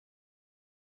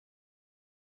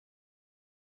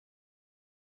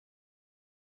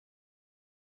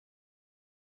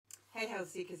Hey Health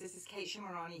Seekers, this is Kate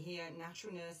Shamarani here,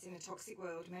 natural nurse in a toxic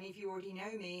world. Many of you already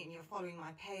know me and you're following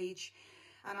my page,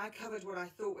 and I covered what I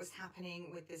thought was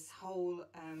happening with this whole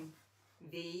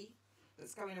V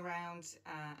that's going around,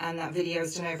 and that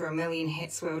video's done over 1 million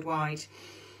hits worldwide.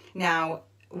 Now,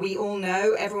 we all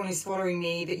know, everyone who's following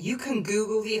me, that you can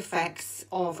Google the effects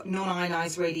of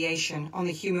non-ionized radiation on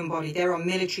the human body. There are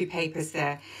military papers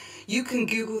there. You can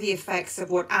Google the effects of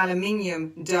what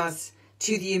aluminium does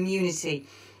to the immunity.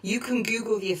 You can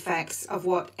Google the effects of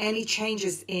what any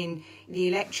changes in the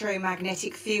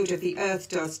electromagnetic field of the earth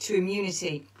does to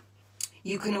immunity.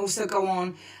 You can also go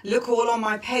on, look all on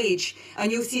my page,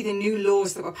 and you'll see the new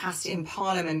laws that were passed in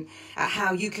Parliament at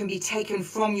how you can be taken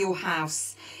from your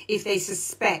house if they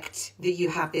suspect that you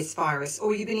have this virus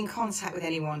or you've been in contact with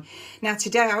anyone. Now,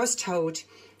 today I was told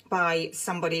by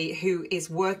somebody who is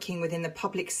working within the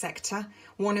public sector,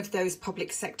 one of those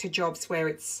public sector jobs where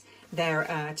it's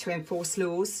there to enforce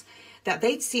laws, that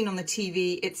they'd seen on the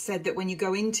TV, it said that when you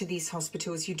go into these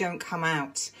hospitals, you don't come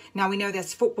out. Now, we know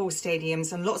there's football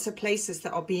stadiums and lots of places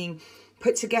that are being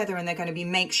put together and they're going to be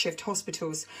makeshift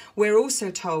hospitals. We're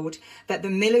also told that the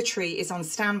military is on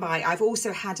standby. I've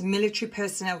also had military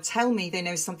personnel tell me they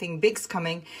know something big's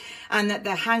coming and that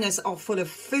their hangars are full of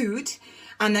food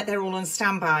and that they're all on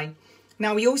standby.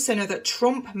 Now, we also know that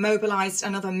Trump mobilized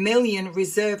another 1 million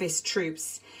reservist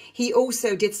troops. He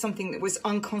also did something that was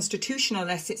unconstitutional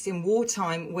unless it's in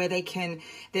wartime, where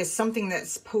there's something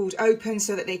that's pulled open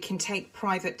so that they can take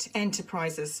private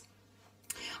enterprises.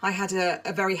 I had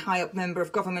a very high up member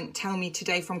of government tell me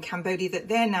today from Cambodia that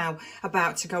they're now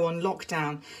about to go on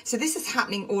lockdown. So this is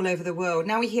happening all over the world.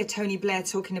 Now we hear Tony Blair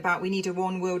talking about we need a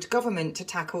one world government to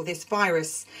tackle this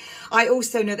virus. I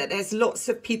also know that there's lots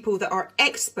of people that are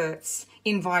experts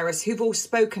in virus who've all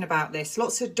spoken about this.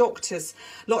 Lots of doctors,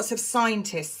 lots of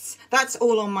scientists. That's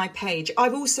all on my page.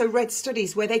 I've also read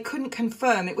studies where they couldn't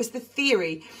confirm. It was the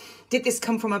theory. Did this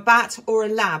come from a bat or a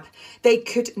lab? They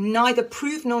could neither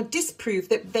prove nor disprove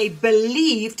that they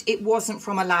believed it wasn't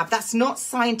from a lab. That's not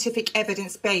scientific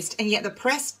evidence based. And yet the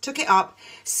press took it up,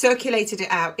 circulated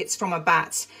it out. It's from a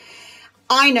bat.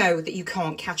 I know that you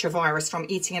can't catch a virus from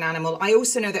eating an animal. I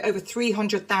also know that over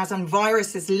 300,000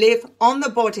 viruses live on the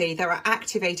body that are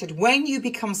activated when you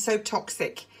become so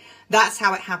toxic. That's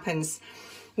how it happens.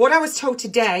 What I was told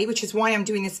today, which is why I'm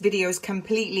doing this video, has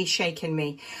completely shaken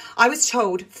me. I was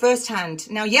told firsthand.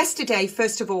 Now, yesterday,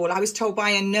 first of all, I was told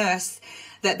by a nurse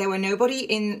that there were nobody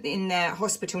in their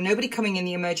hospital, nobody coming in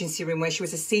the emergency room where she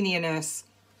was a senior nurse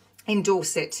in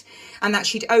Dorset, and that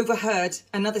she'd overheard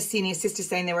another senior sister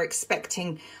saying they were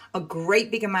expecting a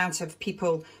great big amount of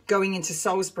people going into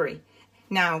Salisbury.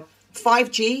 Now,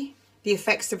 5G, the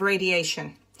effects of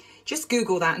radiation. Just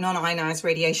Google that, non-ionized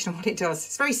radiation, and what it does.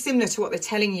 It's very similar to what they're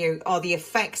telling you are the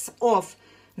effects of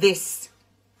this.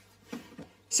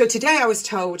 So today I was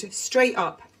told straight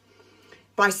up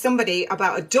by somebody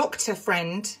about a doctor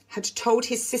friend had told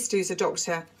his sister who's a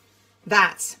doctor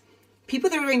that people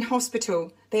that are in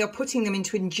hospital, they are putting them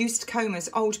into induced comas,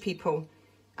 old people,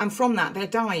 and from that they're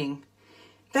dying.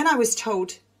 Then I was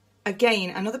told, again,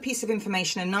 another piece of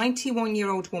information, a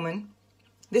 91-year-old woman.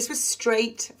 This was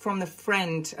straight from the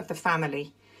friend of the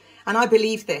family. And I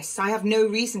believe this. I have no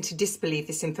reason to disbelieve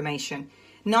this information.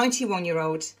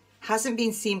 91-year-old, hasn't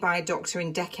been seen by a doctor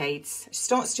in decades,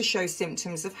 starts to show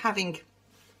symptoms of having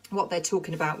what they're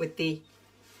talking about with the...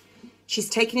 She's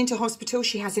taken into hospital,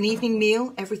 she has an evening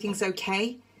meal, everything's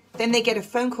okay. Then they get a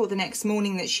phone call the next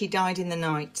morning that she died in the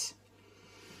night.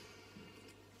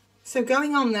 So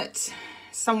going on that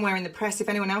somewhere in the press, if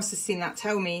anyone else has seen that,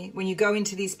 tell me, when you go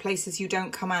into these places, you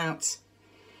don't come out.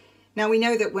 Now we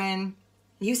know that when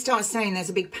you start saying there's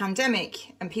a big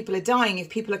pandemic and people are dying, if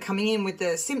people are coming in with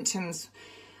the symptoms,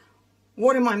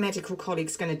 what are my medical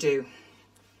colleagues going to do?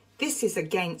 This is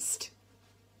against,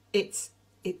 it's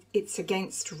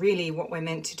against really what we're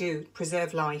meant to do,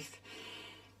 preserve life.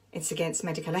 It's against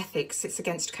medical ethics. It's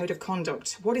against code of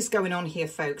conduct. What is going on here,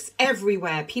 folks?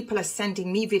 Everywhere, people are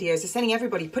sending me videos. They're sending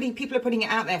everybody. People are putting it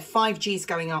out there. 5G is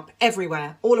going up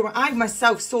everywhere. All around. I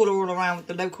myself saw all around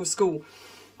the local school.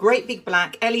 Great big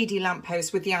black LED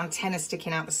lamppost with the antenna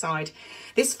sticking out the side.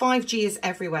 This 5G is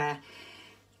everywhere.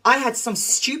 I had some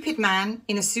stupid man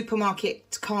in a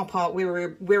supermarket car park.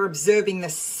 We're observing the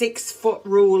 6-foot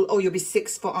rule. Oh, you'll be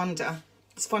 6 foot under.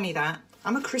 It's funny that.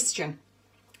 I'm a Christian.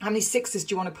 How many sixes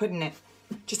do you want to put in it?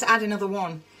 Just add another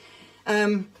one.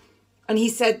 And he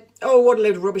said, oh, what a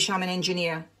load of rubbish, I'm an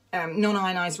engineer.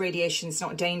 Non-ionized radiation is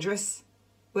not dangerous.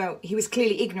 Well, he was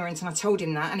clearly ignorant and I told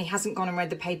him that, and he hasn't gone and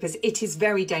read the papers. It is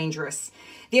very dangerous.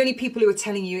 The only people who are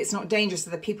telling you it's not dangerous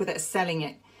are the people that are selling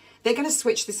it. They're going to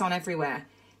switch this on everywhere.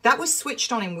 That was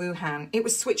switched on in Wuhan. It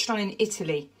was switched on in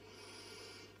Italy.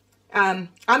 I'm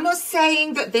not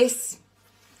saying that this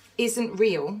isn't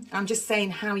real. I'm just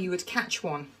saying how you would catch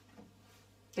one.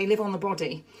 They live on the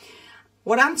body.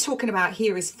 What I'm talking about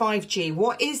here is 5G.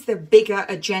 What is the bigger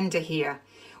agenda here?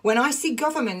 When I see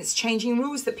governments changing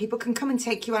rules that people can come and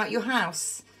take you out your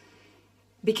house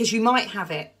because you might have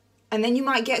it, and then you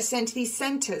might get sent to these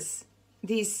centres,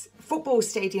 these football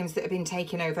stadiums that have been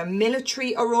taken over.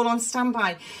 Military are all on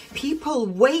standby. People,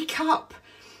 wake up.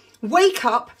 Wake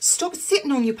up. Stop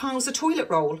sitting on your piles of toilet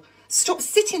roll. Stop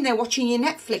sitting there watching your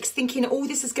Netflix thinking, oh,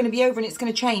 this is going to be over and it's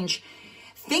going to change.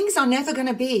 Things are never going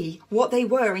to be what they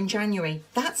were in January.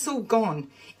 That's all gone.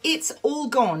 It's all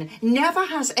gone. Never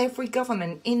has every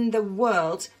government in the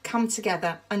world come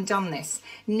together and done this.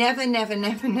 Never, never,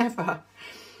 never, never.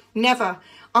 Never.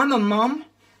 I'm a mum.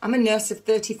 I'm a nurse of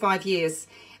 35 years.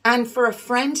 And for a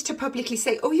friend to publicly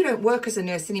say, oh, you don't work as a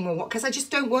nurse anymore. What? Because I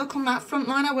just don't work on that front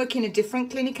line. I work in a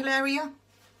different clinical area.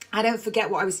 I don't forget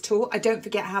what I was taught. I don't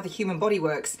forget how the human body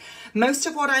works. Most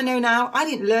of what I know now, I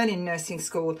didn't learn in nursing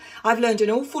school. I've learned an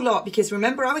awful lot because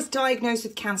remember, I was diagnosed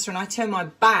with cancer and I turned my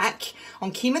back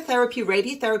on chemotherapy,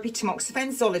 radiotherapy,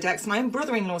 tamoxifen, Zoladex. My own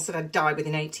brother-in-law said I'd die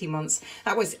within 18 months.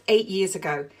 That was 8 years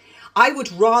ago. I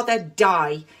would rather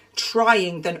die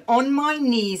trying than on my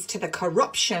knees to the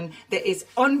corruption that is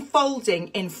unfolding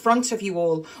in front of you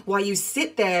all while you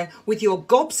sit there with your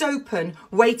gobs open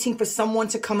waiting for someone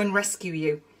to come and rescue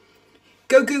you.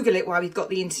 Go Google it while we've got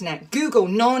the internet. Google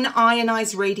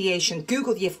non-ionized radiation.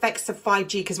 Google the effects of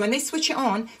 5G, because when they switch it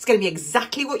on, it's going to be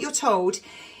exactly what you're told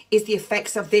is the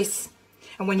effects of this.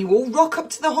 And when you all rock up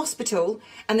to the hospital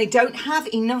and they don't have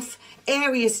enough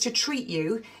areas to treat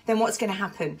you, then what's going to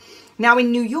happen? Now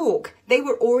in New York, they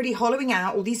were already hollowing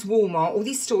out all these Walmart, all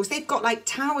these stores. They've got like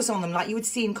towers on them like you would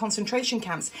see in concentration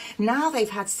camps. Now they've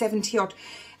had 70 odd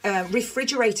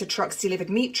refrigerator trucks delivered,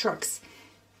 meat trucks.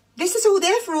 This is all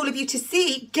there for all of you to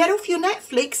see. Get off your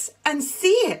Netflix and see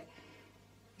it.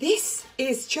 This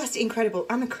is just incredible.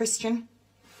 I'm a Christian.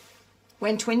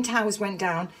 When Twin Towers went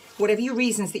down, whatever your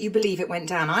reasons that you believe it went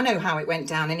down, I know how it went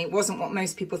down and it wasn't what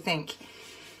most people think.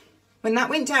 When that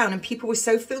went down and people were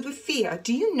so filled with fear,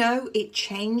 do you know it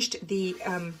changed the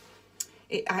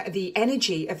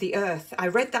energy of the earth? I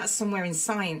read that somewhere in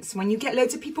science. When you get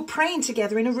loads of people praying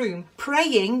together in a room,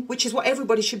 praying, which is what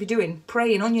everybody should be doing,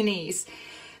 praying on your knees,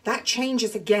 that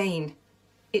changes again.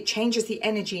 It changes the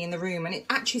energy in the room. And it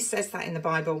actually says that in the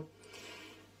Bible.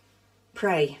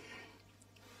 Pray.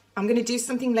 I'm going to do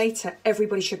something later.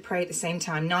 Everybody should pray at the same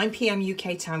time. 9 p.m.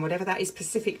 UK time, whatever that is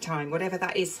Pacific time, whatever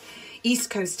that is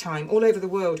East Coast time, all over the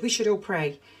world. We should all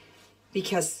pray.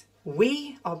 Because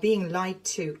we are being lied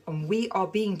to and we are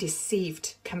being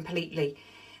deceived completely.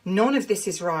 None of this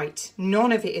is right.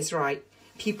 None of it is right.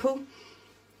 People,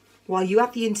 while you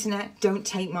have the internet, don't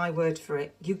take my word for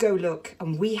it. You go look,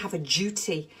 and we have a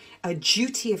duty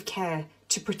of care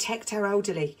to protect our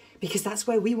elderly, because that's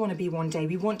where we want to be one day.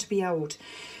 We want to be old.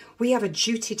 We have a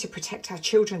duty to protect our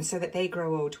children so that they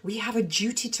grow old. We have a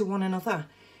duty to one another.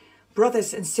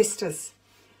 Brothers and sisters,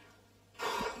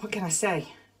 what can I say?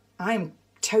 I am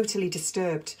totally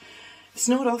disturbed. It's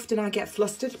not often I get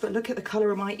flustered, but look at the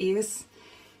colour of my ears.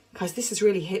 Because this has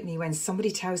really hit me when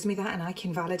somebody tells me that and I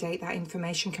can validate that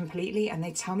information completely, and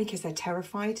they tell me because they're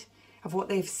terrified of what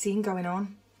they've seen going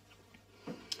on.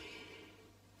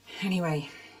 Anyway,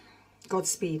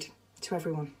 Godspeed to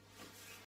everyone.